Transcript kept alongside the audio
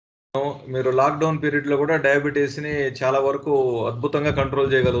మీరు లాక్‌డౌన్ పీరియడ్‌లో కూడా డయాబెటిస్‌ని చాలా వరకు అద్భుతంగా కంట్రోల్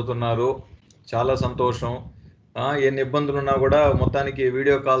చేయగలుగుతున్నారు. చాలా సంతోషం. ఎన్ని ఇబ్బందులున్నా కూడా మొత్తానికి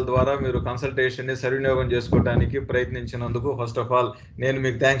వీడియో కాల్ ద్వారా మీరు కన్సల్టేషన్‌ని సద్వినియోగం చేసుకోవటానికి ప్రయత్నించినందుకు ఫస్ట్ ఆఫ్ ఆల్ నేను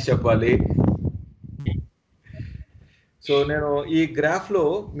మీకు థాంక్స్ చెప్పాలి. సో నేను ఈ గ్రాఫ్‌లో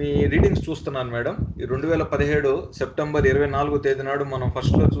మీ రీడింగ్స్ చూస్తున్నాను మేడం. ఈ 2017 సెప్టెంబర్ 24 తేదీ నాడు మనం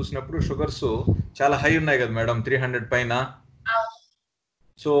ఫస్ట్‌లో చూసినప్పుడు షుగర్స్ చాలా హై ఉన్నాయి కదా మేడం, 300 పైన.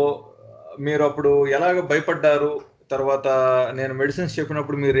 సో మీరు అప్పుడు ఎలాగ భయపడ్డారు? తర్వాత నేను మెడిసిన్స్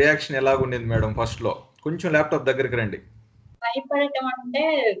చెప్పినప్పుడు మీ రియాక్షన్ ఎలాగుండింది మేడం ఫస్ట్‌లో? కొంచెం ల్యాప్‌టాప్ దగ్గరికి రండి. భయపడటం అంటే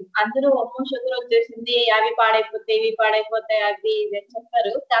అందరూ అమ్మో షుగర్ వచ్చేసింది, అవి పాడైపోతాయి, ఇవి పాడైపోతాయి, అవి ఇవి అని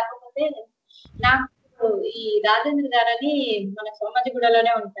చెప్పారు. కాకపోతే నాకు ఈ రాజేంద్ర గారని మన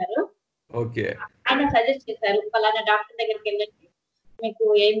సోమాజిగూడలోనే ఉంటారు. ఓకే. ఆయన సజెస్ట్ చేశారు, పలానా డాక్టర్ దగ్గరికెళ్ళండి, మీకు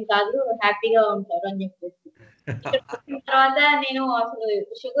ఏం కాదు, హ్యాపీగా ఉంటారు అని చెప్పేసి. ఇక్కడికొచ్చిన తర్వాత నేను అసలు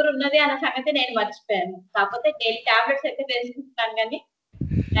షుగర్ ఉన్నది అన్న సంగతి నేను మర్చిపోయాను. కాకపోతే డైలీ టాబ్లెట్స్ అయితే వేసుకుంటున్నాను గానీ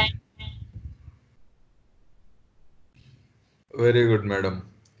very good madam.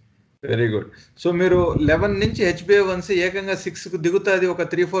 Very good. So మీరు 11 నుంచి హెచ్‌బీఏ1సీ ఏకంగా 6కు దిగుతాది ఒక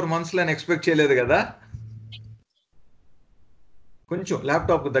 3-4 మంత్స్‌లో అని ఎక్స్‌పెక్ట్ చేయలేదు కదా? కొంచెం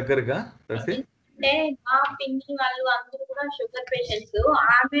ల్యాప్‌టాప్ దగ్గరగా రఫీ. అంటే మా పిన్ని వాళ్ళు అందరూ కూడా షుగర్ పేషెంట్స్.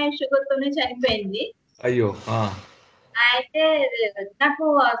 ఆమె షుగర్ తోనే చనిపోయింది. అయ్యో! అయితే నాకు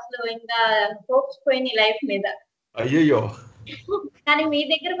అసలు ఇంకా హోప్స్ పోయినాయి లైఫ్ మీద. అయ్యయ్యో! కానీ మీ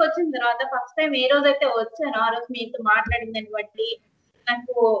దగ్గరకు వచ్చిన తర్వాత ఫస్ట్ టైం ఏ రోజైతే వచ్చానో ఆ రోజు మీతో మాట్లాడిన దాన్ని బట్టి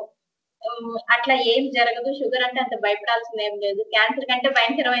నాకు అట్లా ఏం జరగదు, షుగర్ అంటే అంత భయపడాల్సింది ఏం లేదు, క్యాన్సర్ కంటే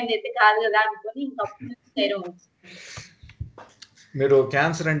భయంకరమైనది అయితే కాదు కదా అనుకుని ఇంకా అప్పటి నుంచి ధైర్యం వచ్చింది. మీరు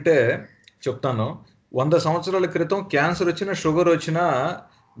క్యాన్సర్ అంటే చెప్తాను. 100 సంవత్సరాల క్రితం క్యాన్సర్ వచ్చినా, షుగర్ వచ్చినా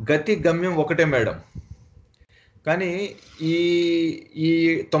గతి గమ్యం ఒకటే మేడం. కానీ ఈ ఈ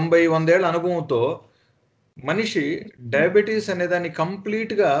 90-100 ఏళ్ల అనుభవంతో మనిషి డయాబెటీస్ అనేదాన్ని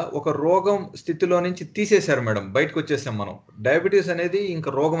కంప్లీట్‌గా ఒక రోగం స్థితిలో నుంచి తీసేశారు మేడం. బయటకు వచ్చేసాం మనం. డయాబెటీస్ అనేది ఇంక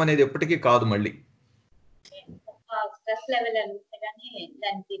రోగం అనేది ఎప్పటికీ కాదు మళ్ళీ. స్ట్రెస్ లెవెల్ అంతే గాని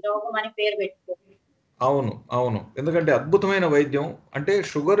దానికి రోగం అని పేరు పెట్టుకోరు. అవును. అవును. ఎందుకంటే అద్భుతమైన వైద్యం. అంటే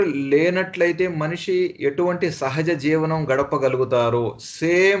షుగర్ లేనట్లయితే మనిషి ఎటువంటి సహజ జీవనం గడపగలుగుతారో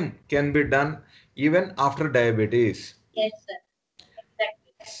same can be done even after diabetes. yes sir, exactly.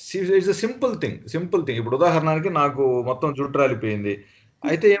 It's a simple thing. Simple thing. ఇప్పుడు ఉదాహరణకి నాకు మొత్తం జుట్టు రాలిపోయింది.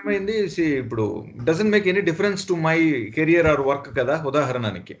 అయితే ఏమైంది ఇప్పుడు doesn't make any difference to my career or work కదా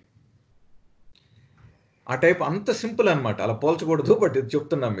ఉదాహరణకి. ఆ టైప్ అంత సింపుల్ అన్నమాట. అలా పోల్చకూడదు. బట్ ఇది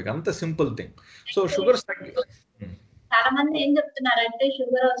చెప్తున్నాను మీకు అంత సింపుల్ థింగ్. సో షుగర్స్ చాలా మంది ఏం చెప్తున్నారంటే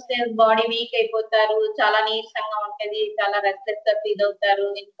షుగర్ వస్తే బాడీ వీక్ అయిపోతారు, చాలా నీరసంగా ఉంటది, చాలా రెస్ట్లెస్ గా ఫీల్ అవుతారు,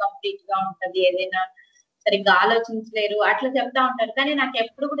 ఇన్కంప్లీట్ గా ఉంటది, ఏదైనా సరిగ్గా ఆలోచించలేరు అట్లా చెప్తా ఉంటారు. కానీ నాకు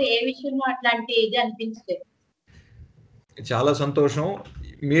ఎప్పుడు కూడా ఏ విషయంలో అట్లాంటి ఇది అనిపించలేదు. చాలా సంతోషం.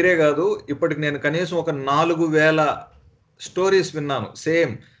 మీరే కాదు, ఇప్పటికి నేను కనీసం ఒక 4000 స్టోరీస్ విన్నాను.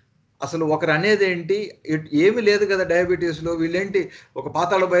 సేమ్ అసలు ఒకరు అనేది ఏంటి, ఏమి లేదు కదా డయాబెటీస్లో, వీళ్ళేంటి ఒక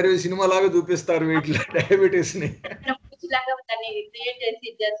పాతాళ భైరవి సినిమా లాగా చూపిస్తారు వీటిలో డయాబెటీస్ని.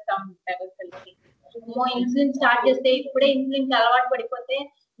 ఇన్సులిన్ స్టార్ట్ చేస్తే ఇప్పుడే ఇన్సులిన్ అలవాటు పడిపోతే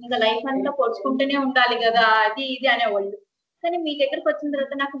ఇంకా లైఫ్ అంతా పొడుచుకుంటూనే ఉండాలి కదా, అది ఇది అనేవాళ్ళు. కానీ మీ దగ్గరకు వచ్చిన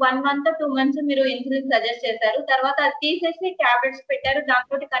తర్వాత నాకు 1 మంత్ 2 మంత్స్ మీరు ఇన్సులిన్ సజెస్ట్ చేశారు, తర్వాత అది తీసేసి టాబ్లెట్స్ పెట్టారు,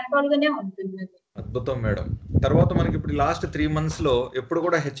 దాంతో కంట్రోల్ గానే ఉంటుంది. అద్భుతం మేడం. తర్వాత మనకి ఇప్పుడు లాస్ట్ 3 మంత్స్‌లో ఎప్పుడు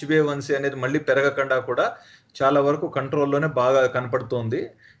కూడా హెచ్‌బీఏ1సీ అనేది మళ్ళీ పెరగకుండా కూడా చాలా వరకు కంట్రోల్‌లోనే బాగా కనపడుతోంది.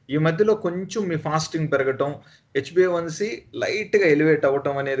 ఈ మధ్యలో కొంచెం మీ ఫాస్టింగ్ పెరగటం, హెచ్‌బీఏ1సీ లైట్‌గా ఎలివేట్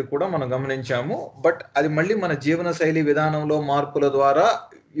అవ్వటం అనేది కూడా మనం గమనించాము. బట్ అది మళ్ళీ మన జీవనశైలి విధానంలో మార్పుల ద్వారా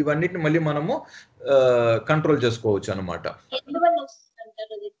ఇవన్నిటిని మళ్ళీ మనము కంట్రోల్ చేసుకోవచ్చు అన్నమాట.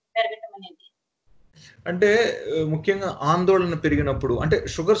 అంటే ముఖ్యంగా ఆందోళన పెరిగినప్పుడు, అంటే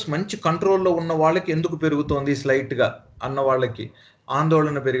షుగర్స్ మంచి కంట్రోల్‌లో ఉన్న వాళ్ళకి ఎందుకు పెరుగుతోంది స్లైట్‌గా అన్న వాళ్ళకి,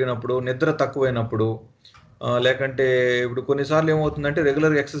 ఆందోళన పెరిగినప్పుడు, నిద్ర తక్కువైనప్పుడు, లేకంటే ఇప్పుడు కొన్నిసార్లు ఏమవుతుందంటే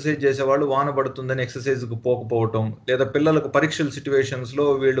రెగ్యులర్‌గా ఎక్సర్సైజ్ చేసేవాళ్ళు వాన పడుతుందని ఎక్సర్సైజ్‌కి పోకపోవటం, లేదా పిల్లలకు పరీక్షల సిట్యుయేషన్స్‌లో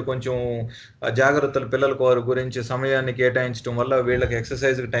వీళ్ళు కొంచెం జాగ్రత్తలు పిల్లలకు వారి గురించి సమయాన్ని కేటాయించడం వల్ల వీళ్ళకి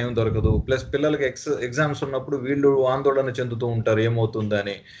ఎక్సర్సైజ్‌కి టైం దొరకదు. ప్లస్ పిల్లలకి ఎగ్జామ్స్ ఉన్నప్పుడు వీళ్ళు ఆందోళన చెందుతూ ఉంటారు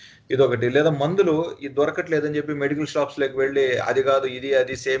ఏమవుతుందని. ఇదొకటి. లేదా మందులు ఇది దొరకట్లేదని చెప్పి మెడికల్ షాప్స్‌లోకి వెళ్ళి అది కాదు, ఇది,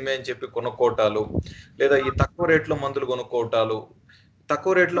 అది సేమే అని చెప్పి కొనుక్కోవటాలు, లేదా ఈ తక్కువ రేట్‌లో మందులు కొనుక్కోవటాలు,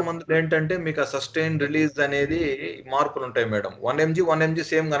 తక్కువ రేట్ల మందులు ఏంటంటే మీకు ఆ సస్టైన్ రిలీజ్ అనేది మార్పులు ఉంటాయి మేడం. 1 mg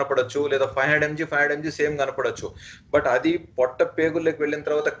సేమ్ కనపడొచ్చు, లేదా 500 mg సేమ్ కనపడొచ్చు. బట్ అది పొట్ట పేగుల్లోకి వెళ్ళిన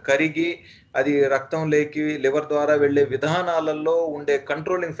తర్వాత కరిగి అది రక్తంలోకి లివర్ ద్వారా వెళ్ళే విధానాలలో ఉండే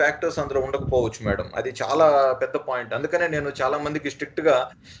కంట్రోలింగ్ ఫ్యాక్టర్స్ అందులో ఉండకపోవచ్చు మేడం. అది చాలా పెద్ద పాయింట్. అందుకనే నేను చాలా మందికి స్ట్రిక్ట్ గా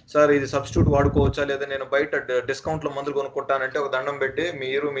సార్ ఇది సబ్స్టిట్యూట్ వాడుకోవచ్చా, లేదా నేను బయట డిస్కౌంట్ లో మందులు కొనుక్కుంటానంటే ఒక దండం పెట్టి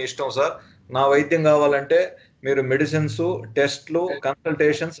మీరు మీ ఇష్టం సార్, నా వైద్యం కావాలంటే మీరు మెడిసిన్స్, టెస్ట్లు,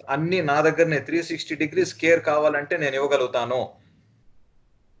 కన్సల్టేషన్స్ అన్ని నా దగ్గరనే 360 degrees కేర్ కావాలంటే నేను ఇవ్వగలుగుతాను.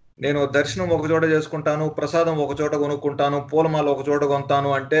 నేను దర్శనం ఒక చోట చేసుకుంటాను, ప్రసాదం ఒక చోట కొనుక్కుంటాను, పూలమాల ఒక చోట కొంటాను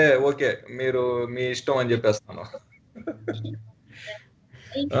అంటే ఓకే, మీరు మీ ఇష్టం అని చెప్పేస్తాను.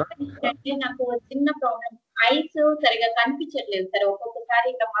 ఏంటంటే నాకు చిన్న ప్రాబ్లం, ఐస్ సరిగా కనిపించట్లేదు సార్. ఒక్కొక్కసారి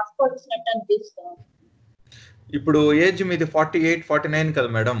ఇట్లా మస్క్ వచ్చినట్టు అనిపిస్తుంది. ఇప్పుడు ఏజ్ మీది 48, 49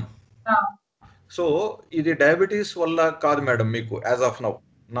 కదా మేడం. సో ఇది డయాబెటీస్ వల్ల కాదు మేడం మీకు యాజ్ ఆఫ్ నౌ.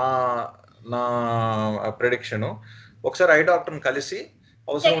 నా నా ప్రెడిక్షన్ ఒకసారి ఐ డాక్టర్ని కలిసి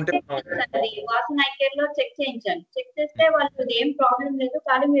అవసరం ఉంటే వాసన కేర్ లో చెక్ చేయించాను. చెక్ చేస్తే వాళ్ళు ఏం ప్రాబ్లం లేదు,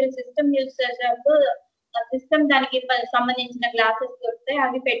 కానీ మీరు సిస్టమ్ యూజ్ చేసేటప్పుడు సిస్టమ్ దానికి సంబంధించిన గ్లాసెస్ దొరికితే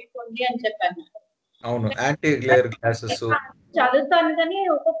అవి పెట్టుకోండి అని చెప్పాను. అవును, యాంటీ గ్లేర్ గ్లాసెస్ చదువుతాను కానీ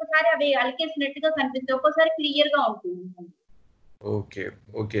ఒక్కొక్కసారి అవి అలికేసినట్టుగా కనిపిస్తుంది, ఒక్కొక్కసారి క్లియర్ గా ఉంటుంది. ఓకే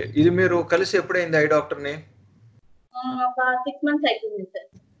ఓకే, ఇది మీరు కలిసి ఎప్పుడైంది ఐ డాక్టర్ని? ఒక 6 months అయిపోయింది సార్.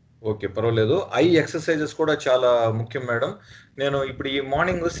 ఓకే, పర్వాలేదు. ఐ ఎక్సర్సైజెస్ కూడా చాలా ముఖ్యం మేడం. నేను ఇప్పుడు ఈ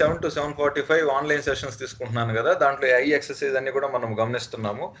మార్నింగ్ 7 to 7:45 ఆన్లైన్ సెషన్స్ తీసుకుంటున్నాను కదా, దాంట్లో ఐ ఎక్సర్సైజ్ అన్ని కూడా మనం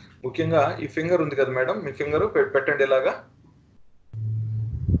గమనిస్తున్నాము. ముఖ్యంగా ఈ ఫింగర్ ఉంది కదా మేడం, మీ ఫింగర్ పెట్టండి ఇలాగా.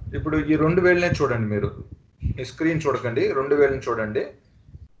 ఇప్పుడు ఈ 2 వేళ్ళనే చూడండి, మీరు ఈ స్క్రీన్ చూడకండి, 2 వేళ్ళని చూడండి.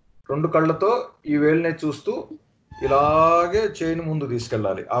 2 కళ్ళతో ఈ వేళ్ళనే చూస్తూ ఇలాగే చైన్ ముందు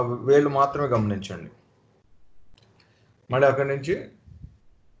తీసుకెళ్ళాలి. ఆ వేళ్ళు మాత్రమే గమనించండి. మళ్ళీ అక్కడి నుంచి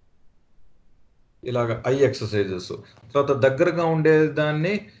ఇలాగ ఐ ఎక్సర్సైజెస్. తర్వాత దగ్గరగా ఉండే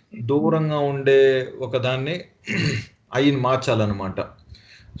దాన్ని దూరంగా ఉండే ఒక దాన్ని ఐని మార్చాలన్నమాట.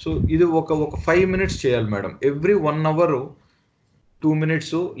 సో ఇది ఒక 5 minutes చేయాలి మేడం. ఎవ్రీ 1 hour 2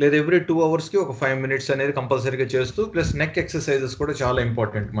 minutes, లేదా ఎవ్రీ 2 hours ఒక 5 minutes అనేది కంపల్సరీగా చేస్తూ, ప్లస్ నెక్ ఎక్సర్సైజెస్ కూడా చాలా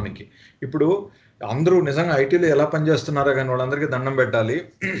ఇంపార్టెంట్ మనకి. ఇప్పుడు అందరూ నిజంగా ఐటీలో ఎలా పనిచేస్తున్నారో కానీ వాళ్ళందరికీ దండం పెట్టాలి.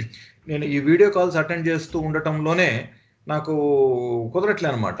 నేను ఈ వీడియో కాల్స్ అటెండ్ చేస్తూ ఉండటంలోనే నాకు కుదరట్లే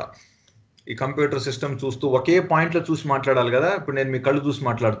అనమాట. ఈ కంప్యూటర్ సిస్టమ్ చూస్తూ ఒకే పాయింట్లో చూసి మాట్లాడాలి కదా. ఇప్పుడు నేను మీ కళ్ళు చూసి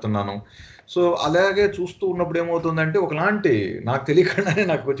మాట్లాడుతున్నాను. సో అలాగే చూస్తూ ఉన్నప్పుడు ఏమవుతుందంటే ఒకలాంటి నాకు తెలియకుండానే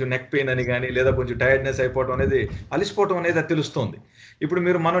నాకు కొంచెం నెక్ పెయిన్ అని కానీ, లేదా కొంచెం టైర్డ్నెస్ అయిపోవడం అనేది, అలిసిపోవడం అనేది అది తెలుస్తుంది. ఇప్పుడు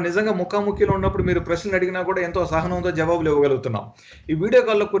మనం నిజంగా ముఖాముఖిలో ఉన్నప్పుడు మీరు ప్రశ్నలు అడిగినా కూడా ఎంతో సహనంతో జవాబులు ఇవ్వగలుగుతున్నాం. ఈ వీడియో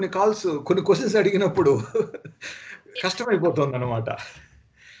కాల్లో కొన్ని క్వశ్చన్స్ అడిగినప్పుడు కష్టమైపోతుంది అనమాట.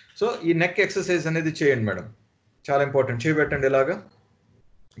 సో ఈ నెక్ ఎక్సర్సైజ్ అనేది చేయండి మేడం, చాలా ఇంపార్టెంట్. చేయబెట్టండి ఇలాగా,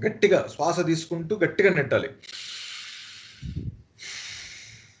 గట్టిగా శ్వాస తీసుకుంటూ గట్టిగా నెట్టాలి.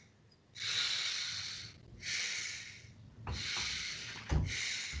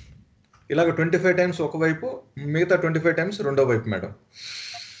 ఇలాగ 25 times ఒకవైపు, మిగతా 25 times రెండో వైపు మేడం.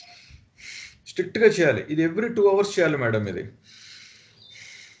 స్ట్రిక్ట్గా చేయాలి. ఇది ఎవ్రీ 2 hours చేయాలి మేడం. ఇది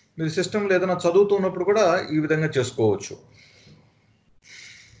మీరు సిస్టంలో ఏదైనా చదువుతున్నప్పుడు కూడా ఈ విధంగా చేసుకోవచ్చు.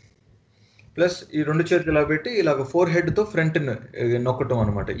 ప్లస్ ఈ 2 చేతులు ఇలా పెట్టి ఇలాగ ఫోర్ హెడ్తో ఫ్రంట్ నొక్కటం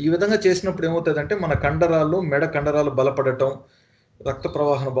అనమాట. ఈ విధంగా చేసినప్పుడు ఏమవుతుందంటే మన కండరాలు, మెడ కండరాలు బలపడటం, రక్త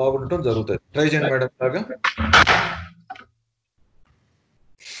ప్రవాహం బాగుండటం జరుగుతుంది. ట్రై చేయండి మేడం ఇలాగా.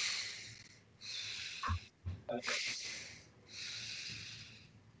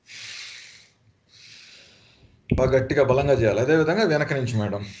 బాగా గట్టిగా బలంగా చేయాలి. అదేవిధంగా వెనక నుంచి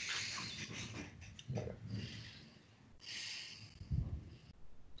మేడం.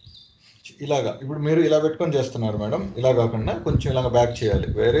 ఇలాగా ఇప్పుడు మీరు ఇలా పెట్టుకొని చేస్తున్నారు మేడం, ఇలా కాకుండా కొంచెం ఇలాగ బ్యాక్ చేయాలి.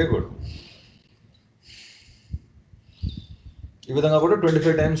 Very good. ఈ విధంగా కూడా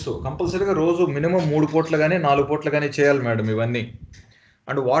 25 times కంపల్సరీగా రోజు మినిమం 3 పూటలు కానీ 4 పూటలు కానీ చేయాలి మేడం ఇవన్నీ.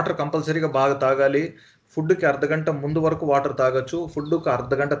 అండ్ వాటర్ కంపల్సరీగా బాగా తాగాలి. ఫుడ్కి అర్ధగంట ముందు వరకు వాటర్ తాగొచ్చు, ఫుడ్కి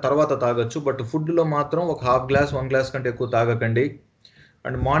అర్ధగంట తర్వాత తాగొచ్చు. బట్ ఫుడ్లో మాత్రం ఒక 1/2 glass 1 glass కంటే ఎక్కువ తాగకండి.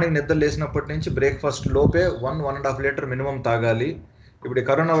 అండ్ మార్నింగ్ నిద్ర లేసినప్పటి నుంచి బ్రేక్ఫాస్ట్ లోపే 1-1.5 లీటర్ మినిమం తాగాలి. ఇప్పుడు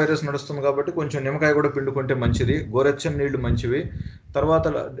కరోనా వైరస్ నడుస్తుంది కాబట్టి కొంచెం నిమ్మకాయ కూడా పిండుకుంటే మంచిది. గోరెచ్చని నీళ్లు మంచివి. తర్వాత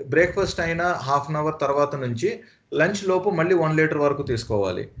బ్రేక్ఫాస్ట్ అయిన 1/2 hour తర్వాత నుంచి లంచ్ లోపు మళ్ళీ 1 లీటర్ వరకు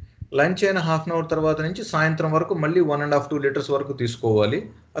తీసుకోవాలి. లంచ్ అయిన 1/2 hour తర్వాత నుంచి సాయంత్రం వరకు మళ్ళీ 1.5-2 liters వరకు తీసుకోవాలి.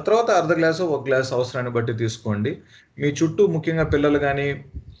 ఆ తర్వాత అర్ధ గ్లాసు 1 glass అవసరాన్ని బట్టి తీసుకోండి. మీ చుట్టూ ముఖ్యంగా పిల్లలు కానీ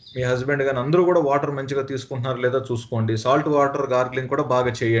మీ హస్బెండ్ కానీ అందరూ కూడా వాటర్ మంచిగా తీసుకుంటున్నారు లేదా చూసుకోండి. సాల్ట్ వాటర్ గార్గ్లింగ్ కూడా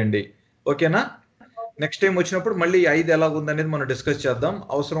బాగా చేయండి. ఓకేనా? నెక్స్ట్ టైం వచ్చినప్పుడు మళ్ళీ 5 ఎలాగుందనేది మనం డిస్కస్ చేద్దాం.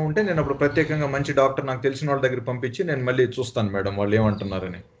 అవసరం ఉంటే నేను అప్పుడు ప్రత్యేకంగా మంచి డాక్టర్ నాకు తెలిసిన వాళ్ళ దగ్గర పంపించి నేను మళ్ళీ చూస్తాను మేడం వాళ్ళు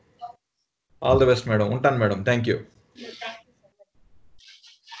ఏమంటున్నారని. All the best madam. ఉంటాను మేడం. Thank you.